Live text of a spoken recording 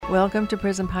Welcome to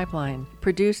Prison Pipeline,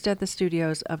 produced at the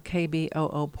studios of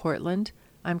KBOO Portland.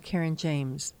 I'm Karen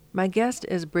James. My guest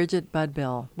is Bridget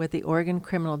Budbill with the Oregon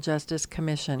Criminal Justice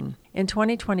Commission. In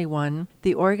 2021,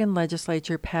 the Oregon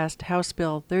legislature passed House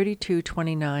Bill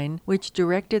 3229, which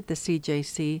directed the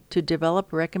CJC to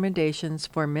develop recommendations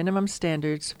for minimum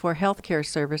standards for healthcare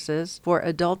services for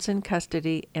adults in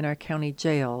custody in our county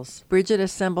jails. Bridget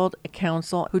assembled a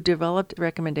council who developed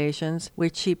recommendations,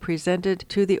 which she presented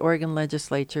to the Oregon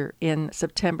legislature in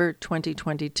September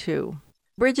 2022.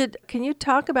 Bridget, can you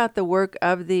talk about the work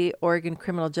of the Oregon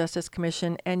Criminal Justice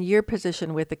Commission and your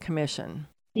position with the commission?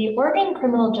 The Oregon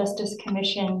Criminal Justice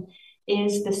Commission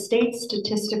is the state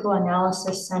statistical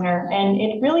analysis center, and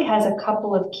it really has a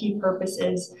couple of key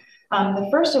purposes. The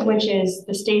first of which is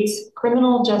the state's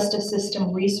criminal justice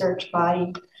system research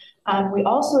body. We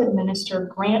also administer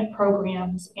grant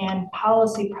programs and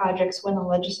policy projects when the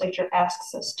legislature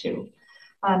asks us to.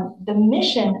 The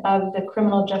mission of the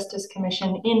Criminal Justice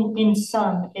Commission, in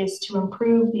sum, is to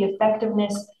improve the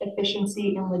effectiveness,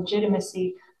 efficiency, and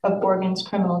legitimacy of Oregon's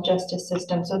criminal justice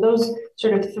system. So those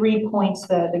sort of 3 points,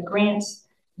 the grants,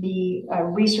 the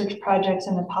research projects,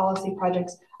 and the policy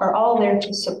projects are all there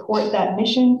to support that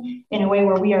mission in a way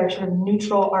where we are sort of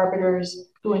neutral arbiters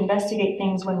who investigate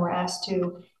things when we're asked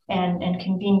to and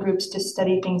convene groups to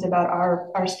study things about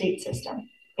our state system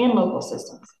and local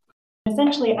systems.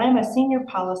 Essentially, I'm a senior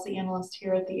policy analyst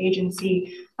here at the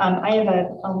agency. I'm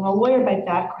a lawyer by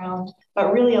background,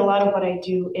 but really a lot of what I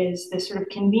do is this sort of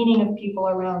convening of people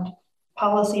around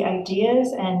policy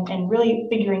ideas and really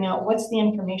figuring out what's the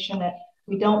information that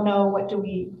we don't know, what do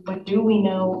we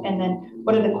know, and then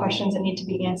what are the questions that need to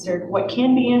be answered, what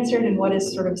can be answered, and what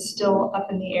is sort of still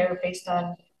up in the air based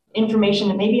on information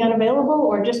that may be unavailable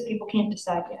or just people can't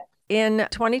decide yet. In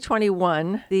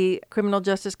 2021, the Criminal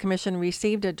Justice Commission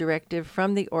received a directive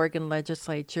from the Oregon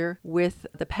legislature with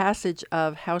the passage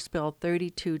of House Bill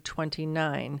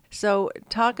 3229. So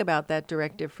talk about that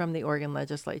directive from the Oregon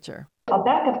legislature. I'll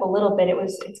back up a little bit.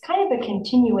 It's kind of a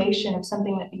continuation of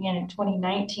something that began in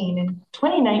 2019. In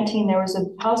 2019, there was a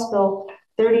House Bill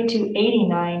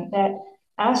 3289 that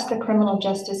asked the Criminal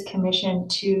Justice Commission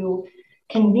to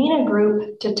convene a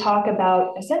group to talk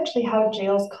about essentially how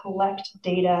jails collect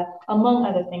data, among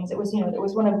other things. It was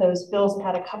one of those bills that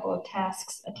had a couple of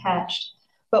tasks attached.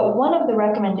 But one of the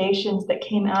recommendations that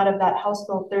came out of that House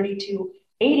Bill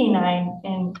 3289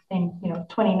 in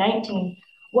 2019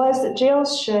 was that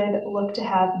jails should look to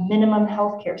have minimum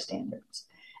healthcare standards.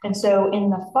 And so in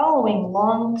the following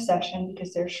long session,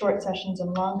 because there's short sessions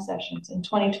and long sessions, in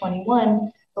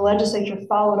 2021, the legislature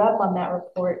followed up on that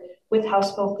report with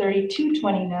House Bill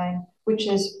 3229, which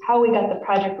is how we got the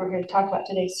project we're here to talk about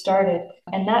today started.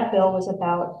 And that bill was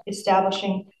about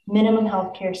establishing minimum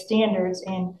healthcare standards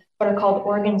in what are called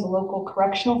Oregon's local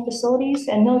correctional facilities.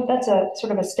 And that's a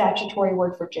sort of a statutory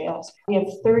word for jails. We have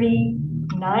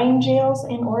 39 jails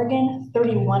in Oregon,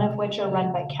 31 of which are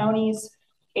run by counties,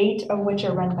 8 of which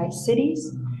are run by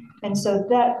cities. And so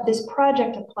this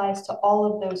project applies to all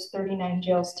of those 39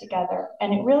 jails together.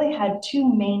 And it really had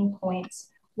two main points.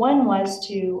 One was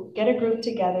to get a group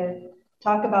together,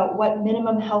 talk about what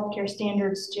minimum healthcare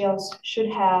standards jails should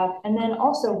have, and then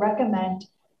also recommend,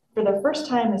 for the first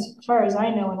time, as far as I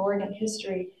know in Oregon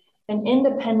history, an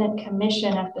independent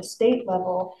commission at the state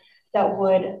level that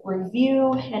would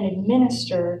review and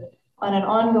administer on an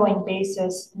ongoing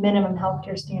basis minimum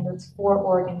healthcare standards for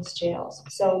Oregon's jails.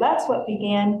 So that's what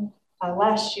began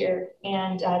last year,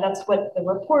 and that's what the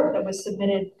report that was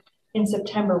submitted in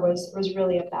September was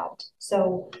really about.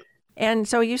 So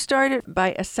you started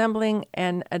by assembling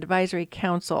an advisory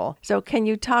council. So can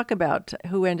you talk about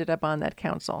who ended up on that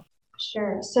council?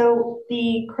 Sure. So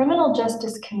the Criminal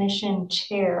Justice Commission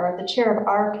chair, or the chair of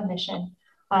our commission,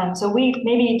 so we,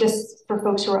 maybe just for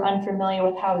folks who are unfamiliar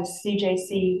with how the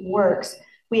CJC works,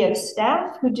 we have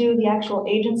staff who do the actual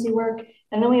agency work,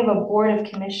 and then we have a board of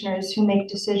commissioners who make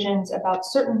decisions about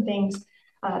certain things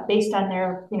based on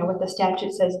their, what the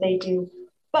statute says they do.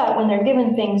 But when they're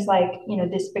given things like,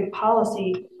 this big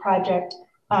policy project,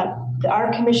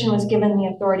 our commission was given the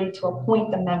authority to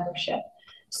appoint the membership.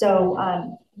 So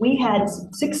we had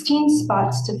 16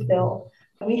 spots to fill.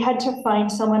 We had to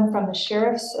find someone from the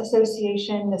Sheriff's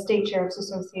Association, the State Sheriff's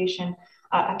Association,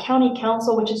 a county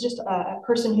counsel, which is just a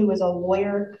person who is a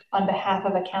lawyer on behalf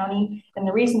of a county. And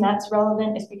the reason that's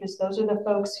relevant is because those are the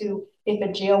folks who, if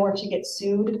a jail were to get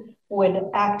sued, would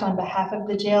act on behalf of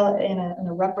the jail in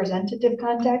a representative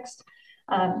context.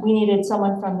 We needed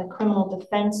someone from the criminal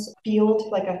defense field,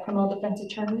 like a criminal defense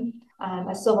attorney,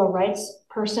 a civil rights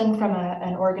person from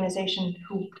an organization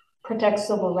who protects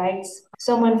civil rights,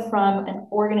 someone from an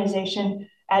organization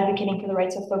advocating for the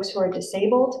rights of folks who are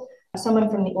disabled, someone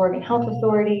from the Oregon Health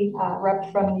Authority,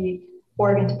 rep from the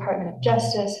Oregon Department of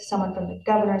Justice, someone from the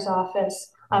governor's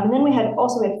office. And then we had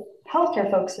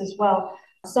healthcare folks as well,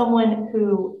 someone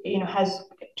who has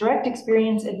direct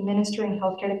experience administering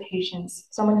healthcare to patients,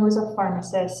 someone who is a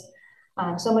pharmacist,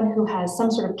 someone who has some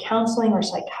sort of counseling or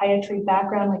psychiatry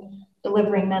background, like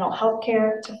delivering mental health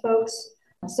care to folks,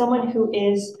 someone who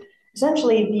is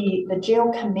essentially the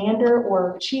jail commander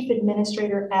or chief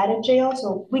administrator at a jail.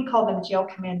 So we call them jail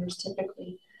commanders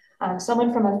typically.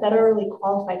 Someone from a federally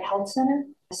qualified health center,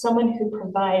 someone who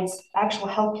provides actual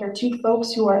health care to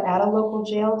folks who are at a local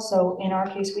jail. So in our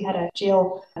case, we had a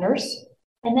jail nurse.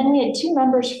 And then we had 2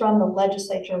 members from the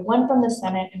legislature, one from the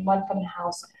Senate and one from the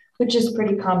House, which is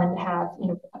pretty common to have,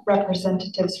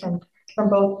 representatives from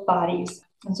both bodies.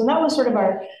 And so that was sort of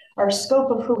our scope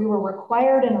of who we were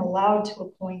required and allowed to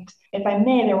appoint. If I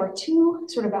may, there were 2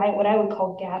 sort of what I would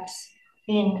call gaps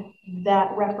in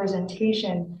that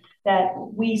representation that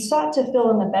we sought to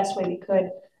fill in the best way we could.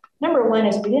 Number one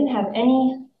is we didn't have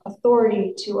any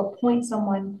authority to appoint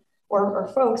someone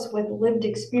or folks with lived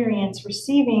experience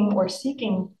receiving or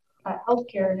seeking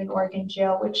healthcare in an Oregon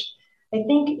jail, which I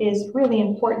think is really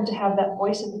important to have that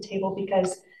voice at the table,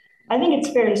 because I think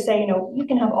it's fair to say, you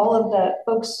can have all of the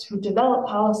folks who develop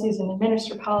policies and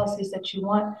administer policies that you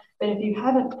want, but if you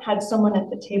haven't had someone at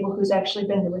the table who's actually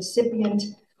been the recipient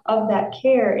of that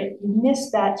care, you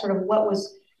miss that sort of what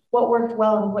worked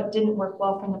well and what didn't work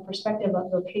well from the perspective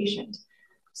of the patient.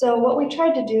 So what we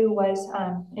tried to do was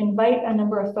invite a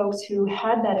number of folks who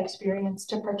had that experience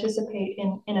to participate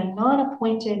in a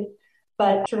non-appointed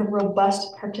but sort of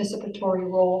robust participatory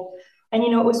role. And,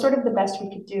 it was sort of the best we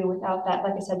could do without that,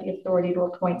 like I said, the authority to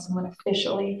appoint someone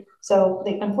officially. So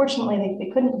unfortunately, they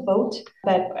couldn't vote,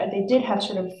 but they did have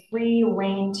sort of free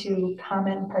reign to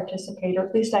comment and participate, or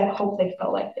at least I hope they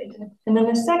felt like they did. And then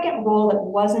the second role that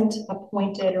wasn't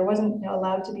appointed or wasn't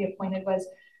allowed to be appointed was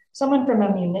someone from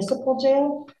a municipal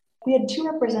jail. We had 2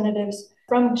 representatives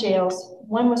from jails.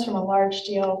 One was from a large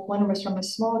jail, one was from a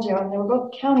small jail, and they were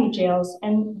both county jails.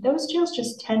 And those jails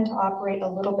just tend to operate a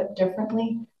little bit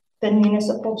differently than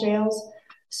municipal jails.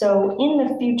 So in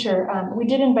the future, we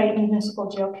did invite municipal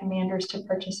jail commanders to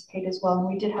participate as well. And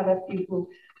we did have a few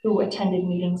who attended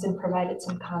meetings and provided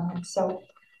some comments. So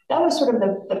that was sort of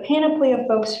the panoply of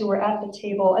folks who were at the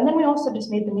table. And then we also just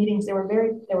made the meetings, they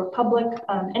were public.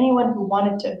 Anyone who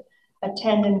wanted to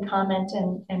attend and comment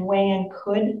and weigh in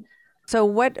could. So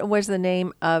what was the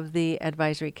name of the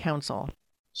advisory council?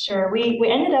 Sure, we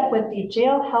ended up with the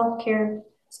Jail Healthcare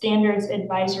Standards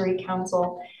Advisory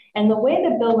Council. And the way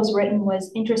the bill was written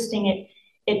was interesting.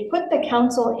 It put the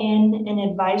council in an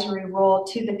advisory role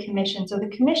to the commission. So the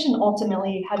commission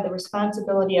ultimately had the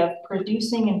responsibility of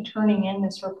producing and turning in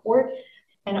this report.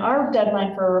 And our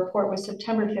deadline for a report was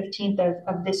September 15th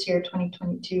of this year,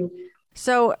 2022.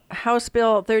 So House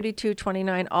Bill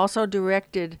 3229 also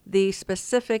directed the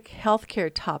specific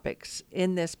healthcare topics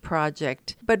in this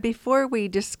project. But before we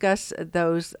discuss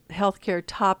those healthcare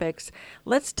topics,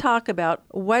 let's talk about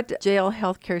what jail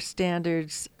healthcare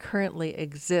standards currently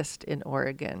exist in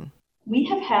Oregon. We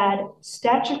have had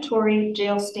statutory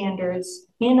jail standards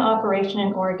in operation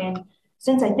in Oregon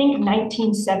since I think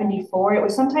 1974. It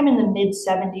was sometime in the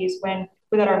mid-70s when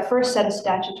we got our first set of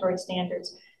statutory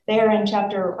standards. They are in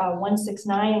Chapter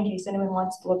 169, in case anyone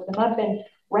wants to look them up. And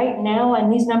right now,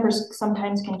 and these numbers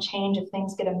sometimes can change if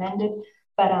things get amended,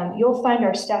 but you'll find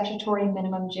our statutory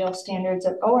minimum jail standards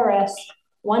at ORS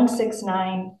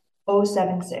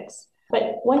 169076.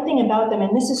 But one thing about them,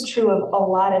 and this is true of a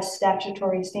lot of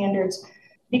statutory standards,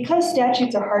 because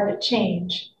statutes are hard to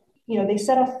change, they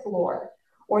set a floor,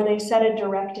 or they set a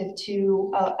directive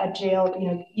to a jail.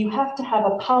 You have to have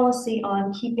a policy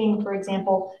on keeping, for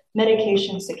example,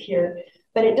 medication secure,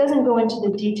 but it doesn't go into the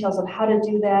details of how to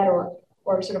do that or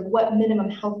sort of what minimum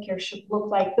healthcare should look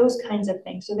like, those kinds of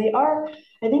things. So they are,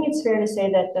 I think it's fair to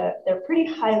say that they're pretty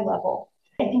high level.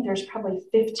 I think there's probably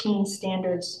 15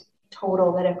 standards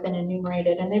total that have been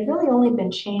enumerated, and they've really only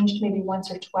been changed maybe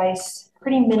once or twice,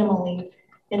 pretty minimally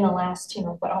in the last,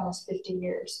 almost 50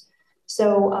 years.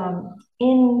 So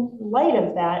in light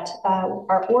of that,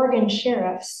 our Oregon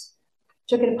sheriffs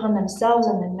took it upon themselves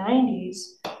in the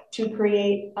 90s to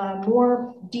create a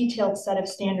more detailed set of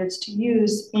standards to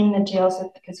use in the jails,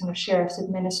 because sheriffs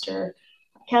administer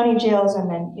county jails, and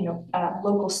then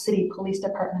local city police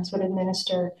departments would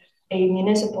administer a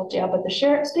municipal jail. But the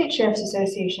State Sheriff's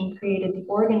Association created the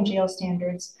Oregon jail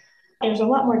standards. There's a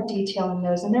lot more detail in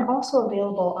those, and they're also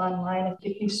available online.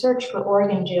 If you search for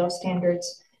Oregon jail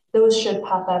standards, those should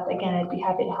pop up. Again, I'd be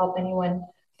happy to help anyone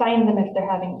find them if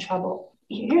they're having trouble.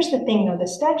 here's the thing though, the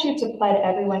statutes apply to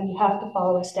everyone. You have to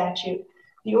follow a statute.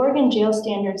 The Oregon jail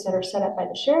standards that are set up by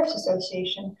the Sheriff's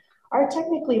Association are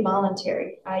technically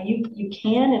voluntary. You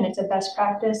can, and it's a best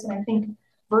practice, and I think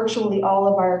virtually all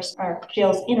of our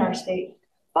jails in our state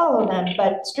follow them,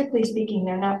 but strictly speaking,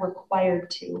 they're not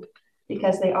required to,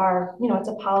 because they are, it's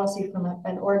a policy from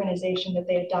an organization that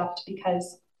they adopt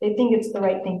because they think it's the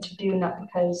right thing to do, not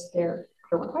because they're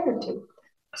required to.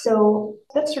 So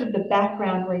that's sort of the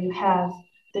background where you have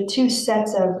the two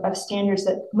sets of standards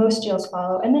that most jails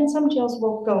follow. And then some jails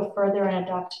will go further and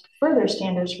adopt further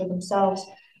standards for themselves.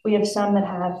 We have some that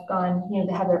have gone,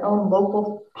 they have their own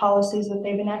local policies that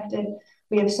they've enacted.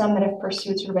 We have some that have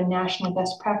pursued sort of a national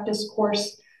best practice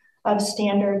course of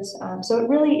standards. So it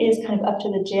really is kind of up to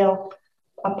the jail,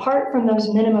 apart from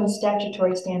those minimum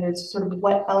statutory standards, sort of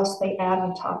what else they add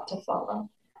on top to follow.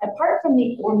 Apart from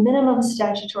the minimum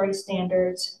statutory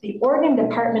standards, the Oregon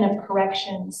Department of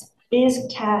Corrections is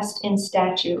tasked in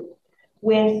statute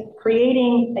with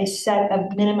creating a set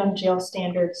of minimum jail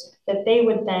standards that they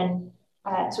would then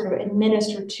sort of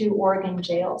administer to Oregon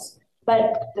jails.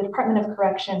 But the Department of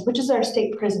Corrections, which is our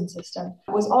state prison system,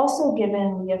 was also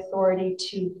given the authority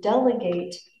to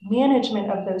delegate management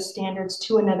of those standards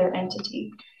to another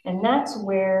entity. And that's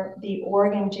where the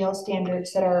Oregon jail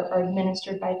standards that are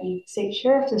administered by the State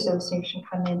Sheriff's Association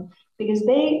come in, because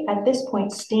they, at this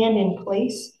point, stand in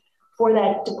place for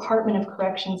that Department of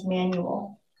Corrections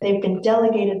manual. They've been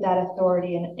delegated that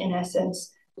authority, in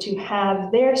essence, to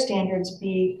have their standards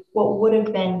be what would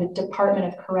have been the Department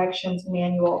of Corrections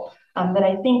manual that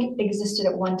I think existed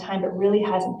at one time, but really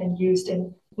hasn't been used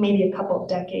in maybe a couple of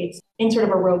decades in sort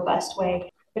of a robust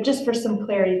way. But just for some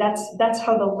clarity, that's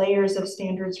how the layers of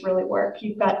standards really work.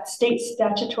 You've got state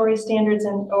statutory standards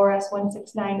in ORS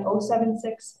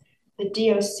 169076. The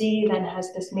DOC then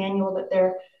has this manual that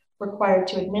they're required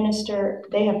to administer.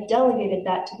 They have delegated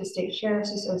that to the State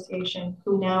Sheriff's Association,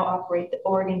 who now operate the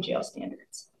Oregon jail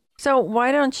standards. So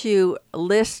why don't you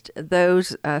list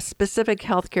those specific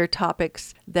healthcare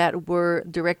topics that were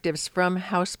directives from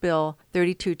House Bill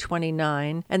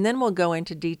 3229, and then we'll go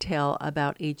into detail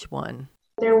about each one.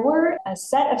 There were a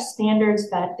set of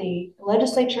standards that the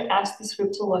legislature asked this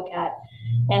group to look at.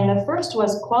 And the first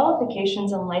was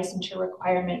qualifications and licensure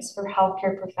requirements for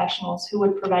healthcare professionals who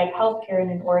would provide healthcare in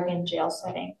an Oregon jail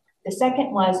setting. The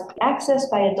second was access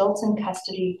by adults in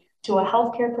custody to a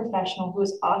healthcare professional who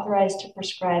is authorized to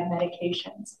prescribe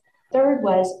medications. Third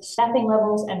was staffing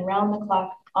levels and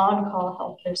round-the-clock on-call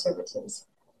healthcare services.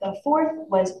 The fourth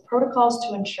was protocols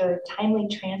to ensure timely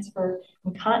transfer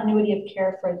and continuity of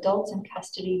care for adults in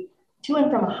custody to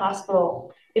and from a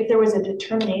hospital if there was a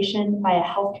determination by a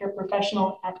healthcare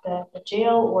professional at the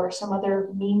jail or some other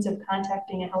means of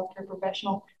contacting a healthcare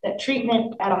professional that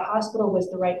treatment at a hospital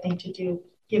was the right thing to do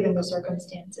given the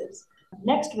circumstances.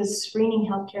 Next was screening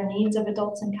healthcare needs of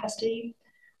adults in custody,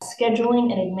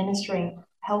 scheduling and administering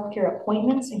healthcare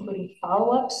appointments, including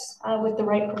follow-ups with the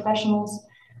right professionals.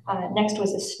 Next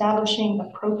was establishing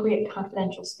appropriate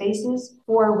confidential spaces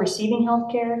for receiving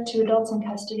healthcare to adults in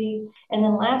custody. And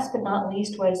then last but not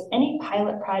least was any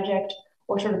pilot project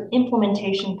or sort of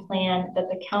implementation plan that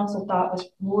the council thought was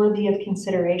worthy of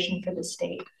consideration for the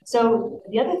state. So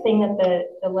the other thing that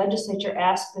the legislature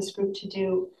asked this group to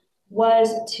do was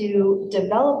to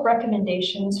develop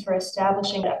recommendations for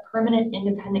establishing a permanent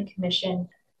independent commission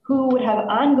who would have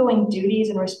ongoing duties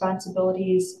and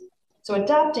responsibilities. So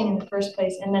adopting in the first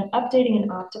place, and then updating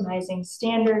and optimizing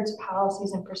standards,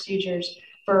 policies, and procedures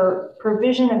for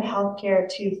provision of healthcare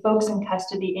to folks in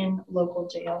custody in local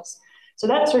jails. So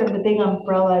that's sort of the big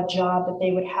umbrella job that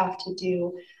they would have to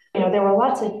do. There were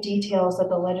lots of details that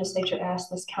the legislature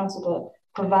asked this council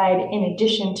to provide in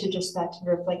addition to just that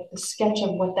sort of like the sketch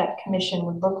of what that commission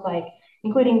would look like,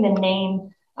 including the name,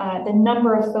 the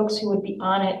number of folks who would be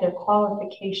on it, their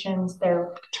qualifications,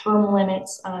 their term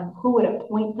limits, who would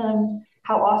appoint them,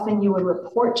 how often you would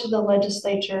report to the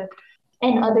legislature,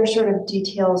 and other sort of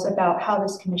details about how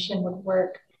this commission would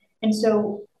work. And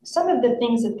so some of the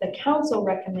things that the council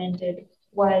recommended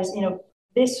was,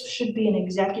 this should be an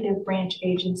executive branch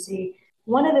agency.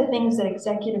 One of the things that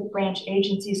executive branch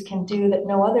agencies can do that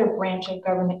no other branch of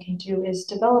government can do is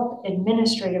develop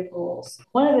administrative rules.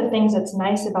 One of the things that's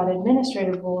nice about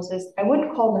administrative rules is I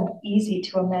wouldn't call them easy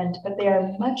to amend, but they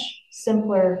are much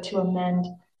simpler to amend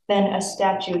than a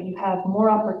statute. You have more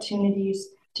opportunities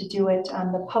to do it.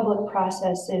 The public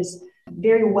process is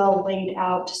very well laid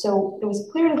out. So it was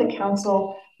clear to the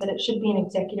council that it should be an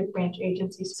executive branch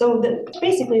agency so that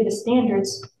basically the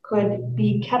standards could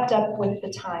be kept up with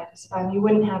the times. You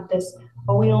wouldn't have this,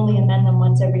 we only amend them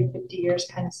once every 50 years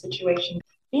kind of situation.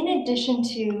 In addition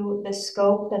to the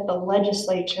scope that the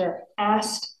legislature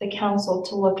asked the council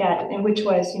to look at, which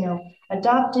was,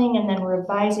 adopting and then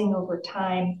revising over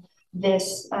time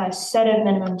this set of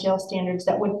minimum jail standards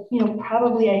that would,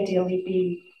 probably ideally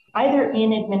be either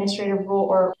in administrative rule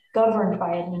or governed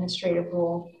by administrative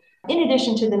rule, in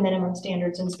addition to the minimum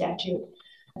standards and statute.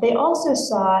 They also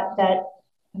saw that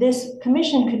this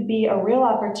commission could be a real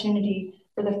opportunity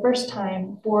for the first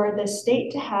time for the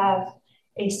state to have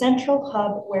a central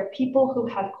hub where people who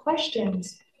have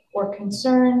questions or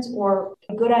concerns or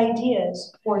good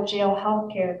ideas for jail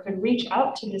healthcare could reach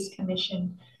out to this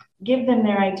commission, give them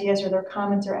their ideas or their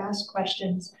comments or ask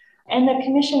questions. And the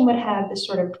commission would have this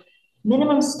sort of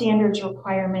minimum standards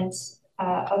requirements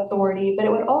authority, but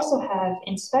it would also have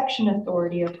inspection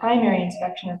authority or primary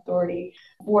inspection authority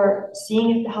for seeing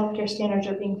if the healthcare standards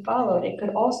are being followed. It could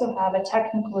also have a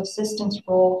technical assistance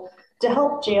role to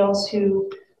help jails who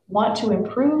want to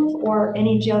improve, or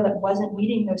any jail that wasn't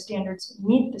meeting those standards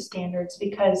meet the standards,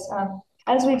 because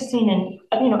as we've seen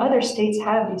in other states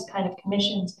have these kind of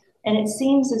commissions, and it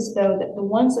seems as though that the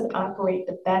ones that operate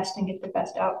the best and get the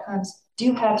best outcomes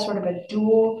do have sort of a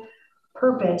dual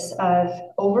purpose of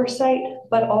oversight,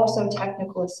 but also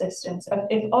technical assistance.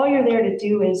 If all you're there to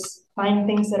do is find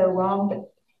things that are wrong,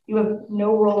 but you have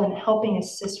no role in helping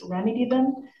assist remedy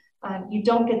them, you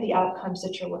don't get the outcomes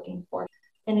that you're looking for.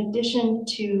 In addition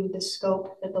to the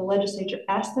scope that the legislature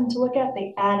asked them to look at,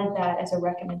 they added that as a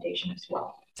recommendation as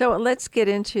well. So let's get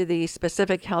into the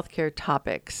specific healthcare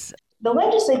topics. The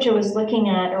legislature was looking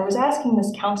at, or was asking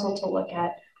this council to look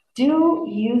at, do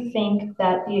you think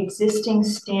that the existing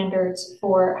standards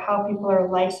for how people are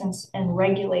licensed and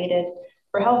regulated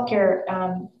for healthcare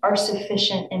are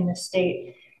sufficient in the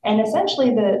state? And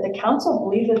essentially the council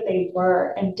believed that they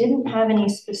were, and didn't have any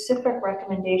specific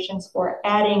recommendations for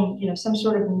adding, some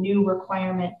sort of new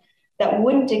requirement that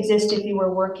wouldn't exist if you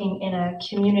were working in a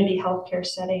community healthcare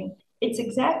setting. It's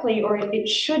exactly, or it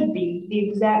should be, the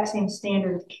exact same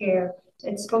standard of care.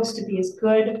 It's supposed to be as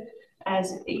good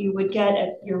as you would get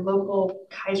at your local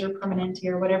Kaiser Permanente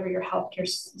or whatever your healthcare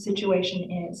situation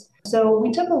is. So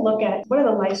we took a look at what are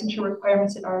the licensure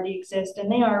requirements that already exist,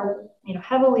 and they are,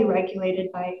 heavily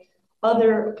regulated by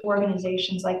other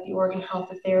organizations like the Oregon Health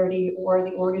Authority or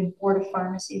the Oregon Board of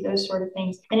Pharmacy, those sort of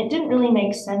things. And it didn't really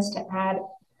make sense to add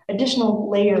additional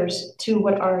layers to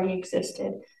what already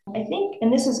existed. I think,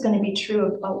 and this is going to be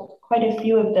true of quite a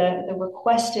few of the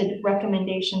requested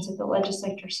recommendations that the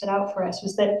legislature set out for us,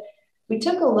 was that we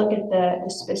took a look at the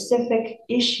specific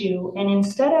issue, and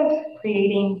instead of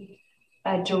creating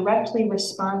a directly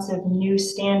responsive new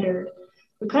standard,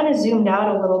 we kind of zoomed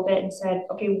out a little bit and said,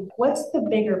 okay, what's the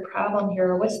bigger problem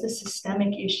here? What's the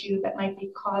systemic issue that might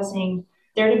be causing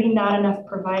there to be not enough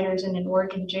providers in an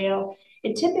Oregon jail?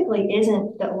 It typically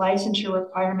isn't that licensure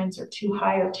requirements are too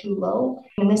high or too low.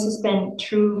 And this has been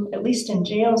true, at least in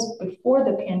jails before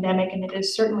the pandemic, and it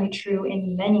is certainly true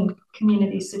in many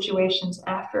community situations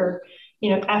after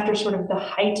sort of the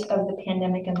height of the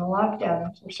pandemic and the lockdown.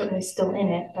 We're certainly still in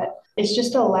it, but it's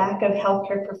just a lack of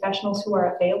healthcare professionals who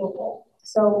are available.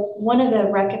 So one of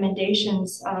the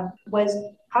recommendations was,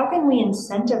 how can we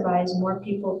incentivize more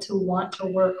people to want to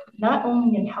work not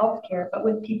only in healthcare, but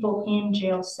with people in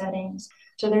jail settings?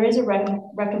 So there is a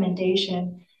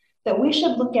recommendation that we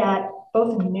should look at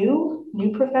both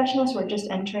new professionals who are just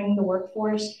entering the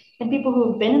workforce and people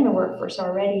who have been in the workforce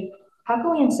already. How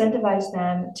can we incentivize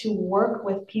them to work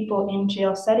with people in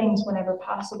jail settings whenever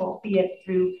possible, be it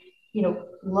through,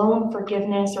 loan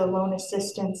forgiveness or loan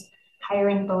assistance,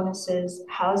 hiring bonuses,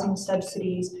 housing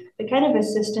subsidies, the kind of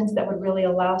assistance that would really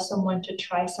allow someone to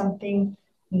try something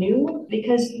new?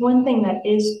 Because one thing that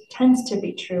tends to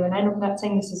be true, and I'm not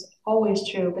saying this is always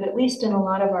true, but at least in a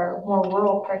lot of our more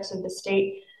rural parts of the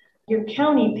state, your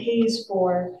county pays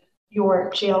for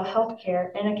your jail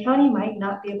healthcare, and a county might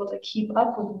not be able to keep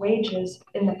up with wages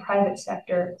in the private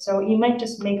sector. So you might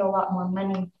just make a lot more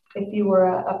money if you were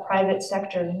a private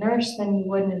sector nurse than you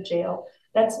would in a jail.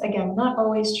 That's, again, not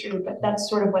always true, but that's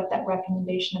sort of what that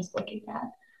recommendation is looking at.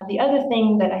 The other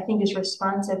thing that I think is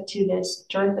responsive to this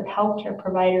dearth of healthcare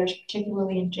providers,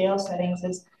 particularly in jail settings,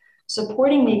 is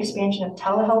supporting the expansion of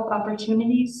telehealth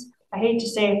opportunities. I hate to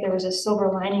say if there was a silver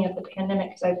lining of the pandemic,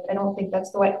 because I don't think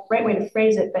that's the right way to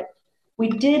phrase it, but we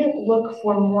did look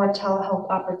for more telehealth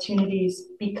opportunities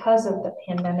because of the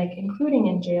pandemic, including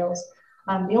in jails.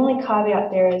 The only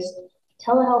caveat there is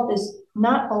telehealth is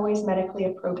not always medically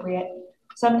appropriate.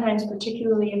 Sometimes,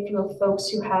 particularly if you have folks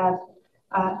who have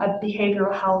a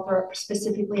behavioral health or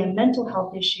specifically a mental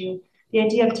health issue, the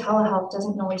idea of telehealth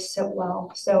doesn't always sit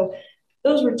well. So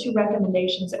those were two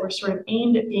recommendations that were sort of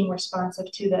aimed at being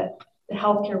responsive to the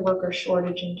healthcare worker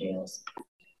shortage in jails.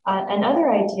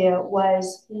 Another idea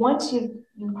was once you've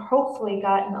hopefully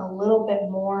gotten a little bit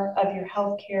more of your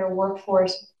healthcare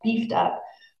workforce beefed up,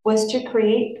 was to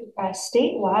create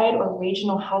statewide or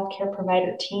regional healthcare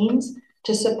provider teams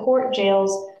to support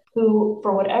jails who,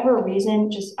 for whatever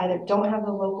reason, just either don't have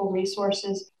the local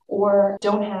resources or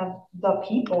don't have the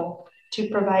people to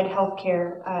provide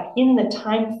healthcare in the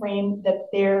time frame that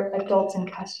their adults in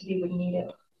custody would need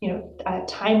it.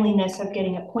 Timeliness of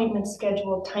getting appointments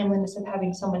scheduled, timeliness of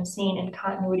having someone seen, and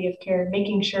continuity of care,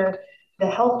 making sure the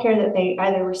health care that they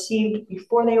either received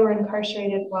before they were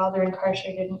incarcerated, while they're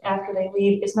incarcerated, and after they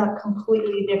leave is not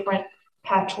completely different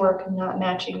patchwork, not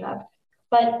matching up.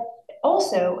 But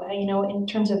also, in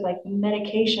terms of like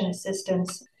medication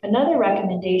assistance, another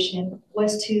recommendation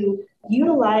was to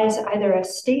utilize either a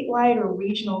statewide or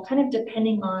regional, kind of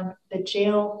depending on the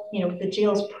jail, the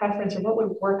jail's preference or what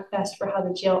would work best for how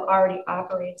the jail already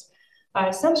operates,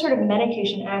 some sort of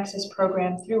medication access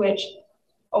program through which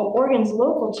Oregon's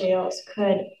local jails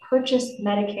could purchase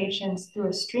medications through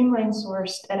a streamlined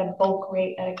source at a bulk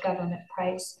rate at a government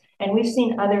price. And we've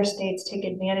seen other states take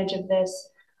advantage of this.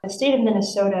 The state of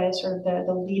Minnesota is sort of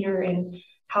the leader in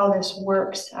how this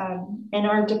works. And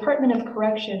our Department of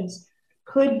Corrections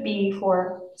could be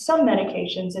for some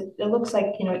medications. It looks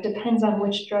like, it depends on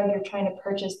which drug you're trying to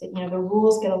purchase that, the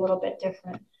rules get a little bit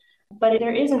different. But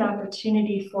there is an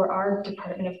opportunity for our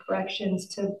Department of Corrections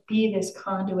to be this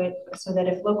conduit so that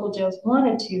if local jails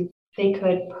wanted to, they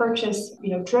could purchase,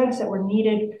 drugs that were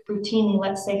needed routinely,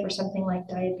 let's say for something like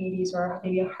diabetes or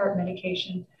maybe a heart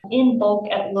medication, in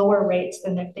bulk at lower rates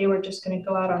than if they were just going to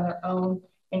go out on their own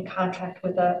and contract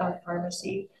with a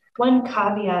pharmacy. One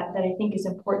caveat that I think is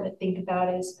important to think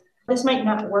about is this might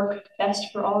not work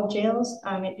best for all jails.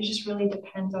 It just really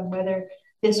depends on whether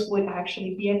this would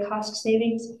actually be a cost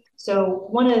savings. So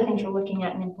one of the things we're looking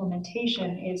at in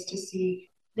implementation is to see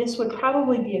this would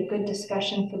probably be a good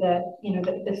discussion for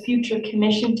the future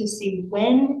commission to see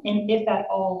when and if at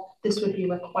all this would be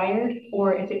required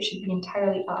or if it should be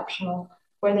entirely optional,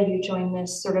 whether you join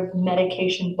this sort of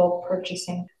medication bulk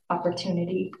purchasing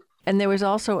opportunity. And there was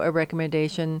also a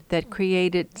recommendation that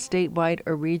created statewide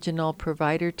or regional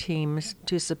provider teams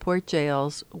to support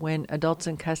jails when adults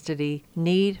in custody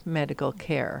need medical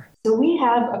care. So we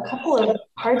have a couple of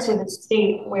parts of the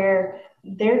state where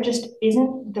there just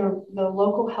isn't the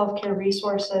local healthcare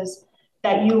resources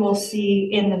that you will see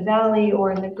in the Valley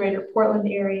or in the greater Portland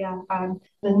area.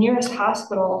 The nearest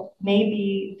hospital may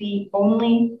be the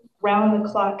only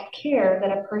round-the-clock care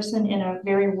that a person in a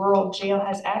very rural jail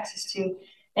has access to.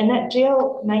 And that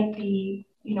jail might be,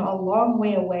 a long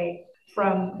way away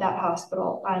from that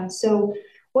hospital. So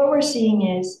what we're seeing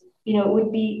is, it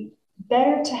would be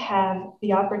better to have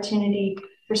the opportunity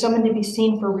for someone to be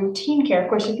seen for routine care. Of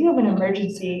course, if you have an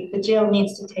emergency, the jail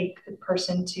needs to take the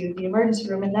person to the emergency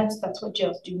room, and that's what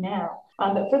jails do now.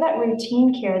 But for that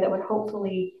routine care that would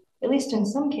hopefully, at least in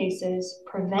some cases,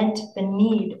 prevent the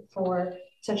need for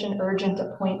such an urgent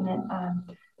appointment,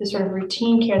 the sort of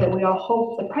routine care that we all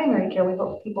hope, the primary care we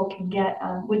hope people can get,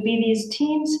 would be these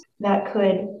teams that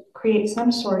could create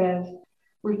some sort of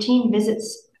routine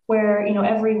visits where,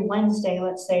 every Wednesday,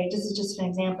 let's say, this is just an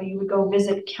example, you would go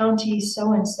visit county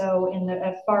so-and-so in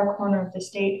the far corner of the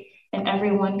state, and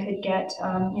everyone could get,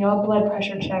 a blood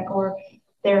pressure check, or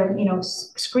they're,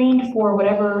 screened for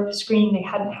whatever screening they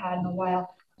hadn't had in a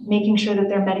while, making sure that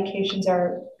their medications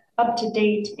are up to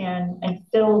date and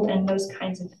filled and those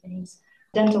kinds of things.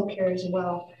 Dental care as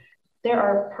well. There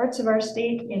are parts of our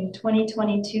state in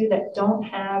 2022 that don't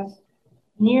have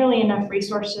nearly enough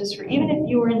resources for even if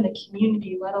you were in the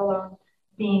community, let alone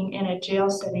being in a jail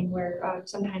setting where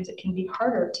sometimes it can be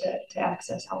harder to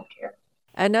access healthcare.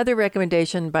 Another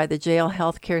recommendation by the Jail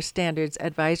Healthcare Standards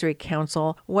Advisory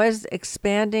Council was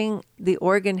expanding the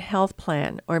Oregon Health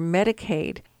Plan, or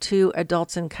Medicaid, to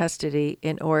adults in custody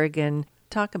in Oregon.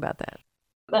 Talk about that.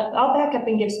 But I'll back up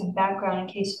and give some background in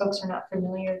case folks are not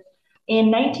familiar. In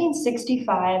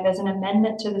 1965, as an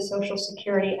amendment to the Social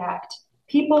Security Act,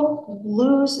 people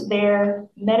lose their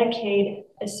Medicaid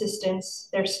assistance,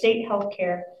 their state health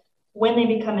care, when they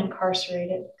become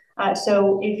incarcerated.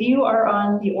 So if you are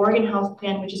on the Oregon Health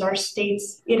Plan, which is our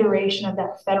state's iteration of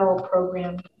that federal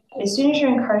program, as soon as you're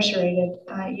incarcerated,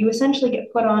 you essentially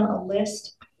get put on a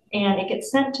list and it gets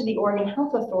sent to the Oregon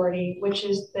Health Authority, which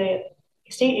is the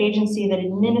state agency that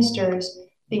administers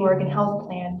the Oregon Health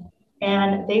Plan,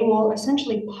 and they will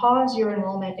essentially pause your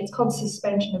enrollment. It's called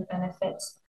suspension of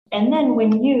benefits. And then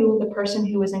when you, the person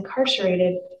who was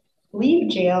incarcerated,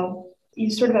 leave jail, you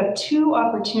sort of have two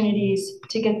opportunities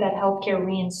to get that healthcare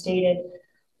reinstated.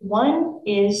 One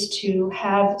is to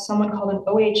have someone called an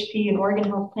OHP, an Oregon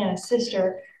Health Plan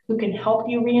assister, who can help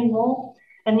you re-enroll.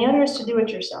 and the other is to do it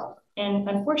yourself. And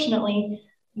unfortunately,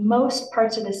 most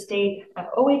parts of the state,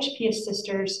 OHP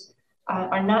assisters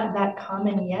are not that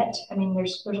common yet. I mean,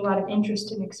 there's a lot of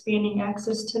interest in expanding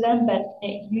access to them, but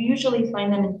you usually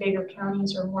find them in bigger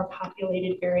counties or more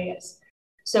populated areas.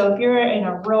 So if you're in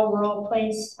a rural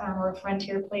place or a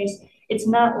frontier place, it's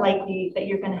not likely that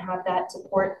you're going to have that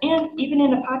support. And even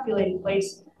in a populated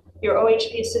place, your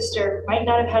OHP assister might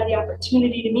not have had the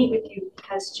opportunity to meet with you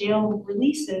because jail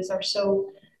releases are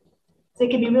so, they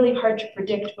can be really hard to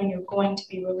predict when you're going to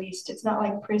be released. It's not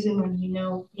like prison when you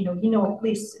know at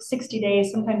least 60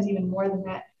 days, sometimes even more than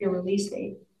that, your release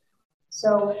date.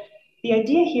 So the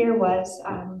idea here was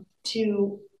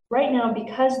to, right now,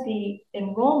 because the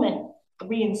enrollment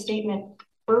reinstatement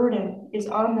burden is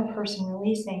on the person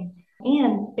releasing,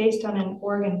 and based on an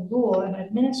Oregon rule, an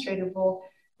administrative rule,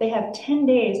 they have 10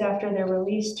 days after they're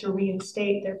released to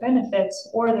reinstate their benefits,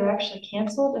 or they're actually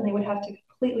canceled and they would have to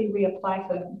completely reapply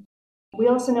for them. We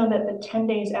also know that the 10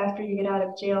 days after you get out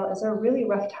of jail is a really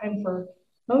rough time for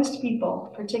most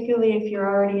people, particularly if you're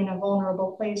already in a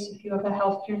vulnerable place, if you have a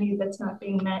healthcare need that's not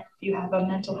being met, if you have a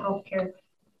mental health care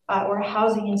or a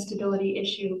housing instability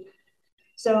issue.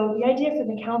 So the idea for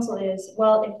the council is,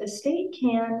 well, if the state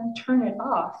can turn it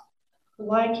off,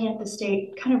 why can't the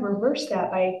state kind of reverse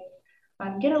that by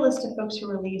get a list of folks who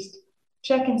are released,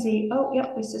 check and see, oh,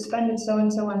 yep, we suspended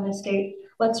so-and-so on this date.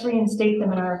 Let's reinstate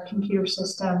them in our computer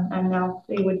system. And now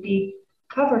they would be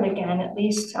covered again, at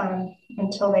least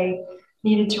until they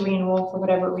needed to re-enroll for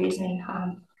whatever reason.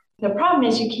 The problem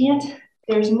is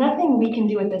there's nothing we can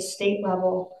do at the state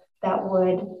level that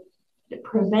would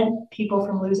prevent people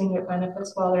from losing their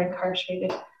benefits while they're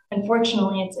incarcerated.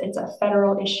 Unfortunately, it's a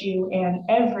federal issue, and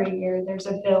every year there's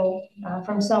a bill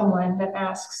from someone that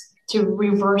asks to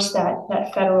reverse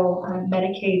that federal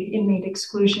Medicaid inmate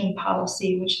exclusion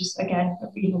policy, which is, again,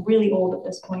 really old at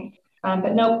this point.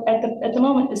 But no, at the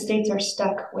moment, the states are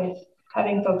stuck with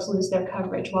having folks lose their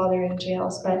coverage while they're in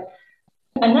jails. But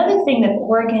another thing that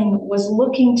Oregon was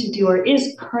looking to do, or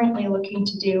is currently looking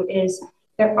to do, is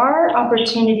there are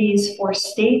opportunities for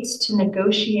states to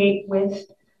negotiate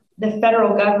with the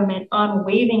federal government on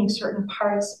waiving certain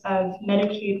parts of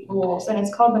Medicaid rules. And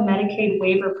it's called the Medicaid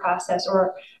waiver process,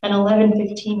 or an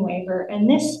 1115 waiver. And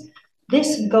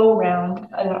this go round,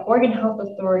 Oregon Health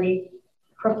Authority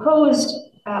proposed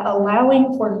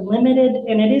allowing for limited,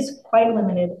 and it is quite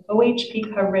limited,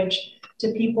 OHP coverage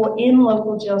to people in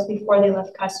local jails before they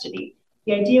left custody.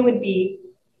 The idea would be,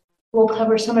 we'll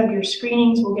cover some of your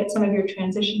screenings, we'll get some of your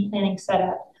transition planning set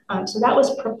up. So that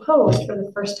was proposed for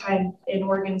the first time in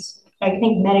Oregon's, I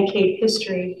think, Medicaid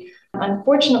history.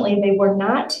 Unfortunately, they were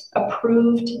not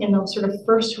approved in the sort of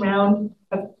first round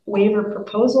of waiver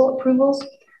proposal approvals,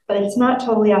 but it's not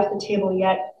totally off the table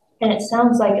yet. And it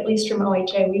sounds like, at least from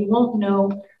OHA, we won't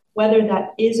know whether that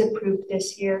is approved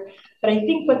this year. But I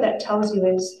think what that tells you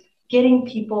is getting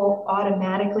people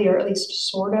automatically, or at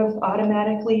least sort of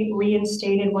automatically,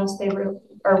 reinstated once they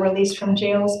are released from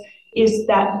jails is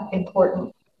that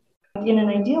important. In an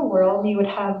ideal world, you would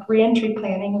have reentry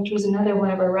planning, which was another one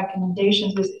of our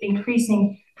recommendations, was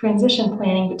increasing transition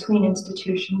planning between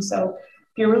institutions. So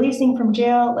if you're releasing from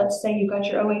jail, let's say you got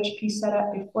your OHP set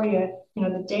up before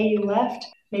the day you left,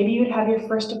 maybe you'd have your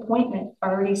first appointment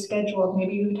already scheduled.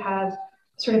 Maybe you'd have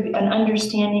sort of an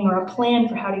understanding or a plan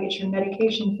for how to get your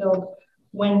medication filled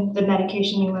when the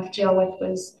medication you left jail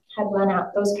with had run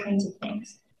out, those kinds of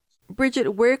things.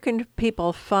 Bridget, where can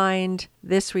people find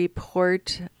this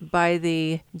report by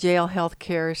the Jail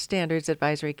Healthcare Standards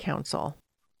Advisory Council?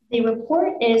 The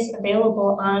report is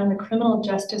available on the Criminal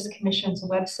Justice Commission's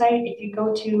website. If you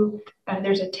go to,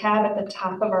 there's a tab at the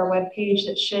top of our webpage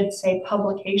that should say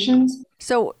publications.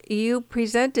 So you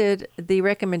presented the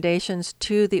recommendations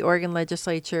to the Oregon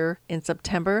legislature in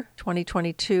September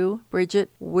 2022.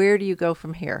 Bridget, where do you go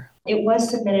from here? It was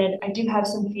submitted. I do have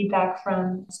some feedback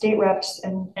from state reps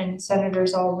and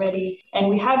senators already, and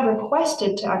we have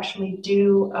requested to actually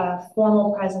do a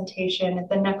formal presentation at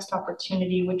the next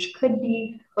opportunity, which could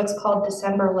be what's called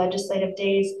December Legislative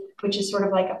Days, which is sort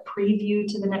of like a preview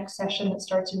to the next session that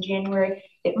starts in January.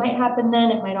 It might happen then.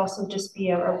 It might also just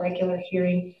be a regular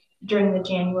hearing during the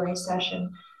January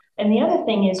session. And the other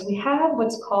thing is we have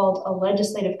what's called a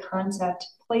legislative concept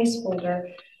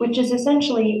placeholder, which is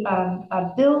essentially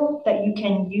a bill that you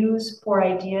can use for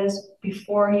ideas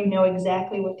before you know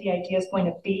exactly what the idea is going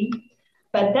to be.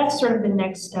 But that's sort of the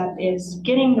next step, is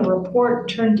getting the report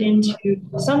turned into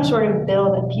some sort of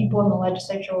bill that people in the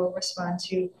legislature will respond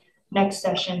to next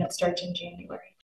session that starts in January.